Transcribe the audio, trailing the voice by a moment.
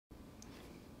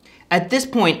At this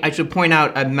point, I should point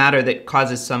out a matter that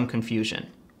causes some confusion.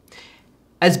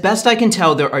 As best I can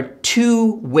tell, there are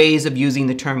two ways of using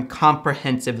the term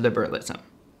comprehensive liberalism.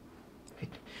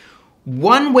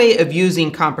 One way of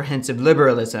using comprehensive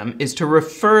liberalism is to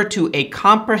refer to a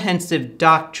comprehensive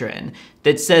doctrine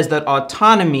that says that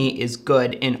autonomy is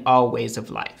good in all ways of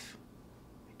life.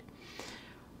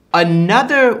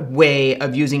 Another way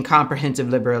of using comprehensive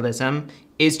liberalism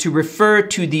is to refer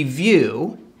to the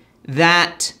view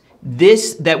that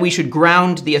we should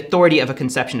ground the authority of a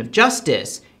conception of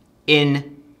justice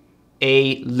in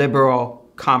a liberal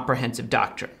comprehensive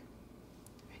doctrine.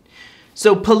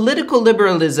 So political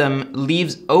liberalism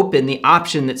leaves open the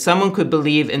option that someone could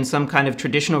believe in some kind of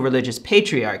traditional religious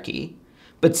patriarchy,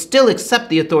 but still accept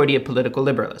the authority of political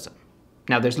liberalism.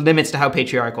 Now, there's limits to how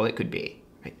patriarchal it could be,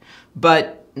 right?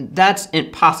 But that's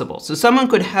impossible. So someone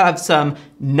could have some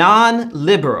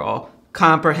non-liberal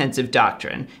comprehensive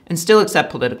doctrine and still accept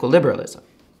political liberalism.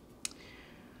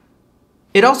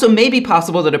 It also may be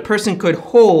possible that a person could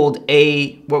hold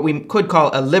what we could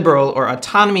call a liberal or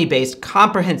autonomy-based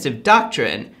comprehensive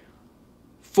doctrine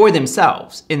for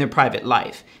themselves in their private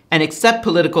life and accept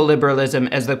political liberalism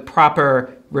as the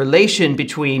proper relation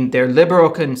between their liberal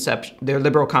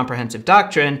comprehensive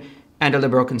doctrine and a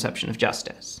liberal conception of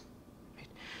justice.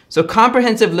 So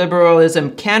comprehensive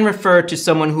liberalism can refer to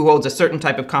someone who holds a certain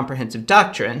type of comprehensive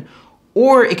doctrine,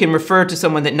 or it can refer to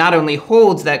someone that not only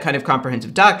holds that kind of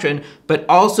comprehensive doctrine, but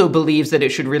also believes that it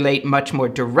should relate much more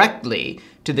directly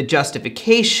to the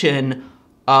justification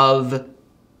of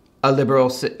a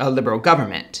liberal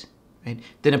government, right,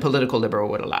 than a political liberal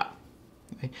would allow.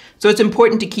 Right? So it's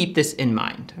important to keep this in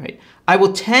mind. Right? I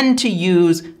will tend to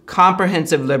use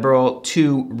comprehensive liberal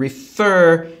to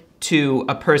refer to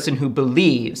a person who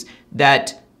believes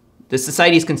that the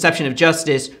society's conception of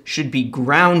justice should be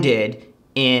grounded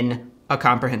in a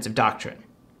comprehensive doctrine,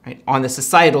 right? On the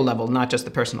societal level, not just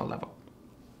the personal level.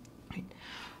 Right?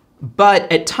 But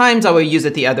at times I will use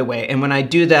it the other way, and when I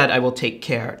do that, I will take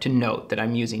care to note that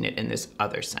I'm using it in this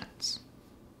other sense.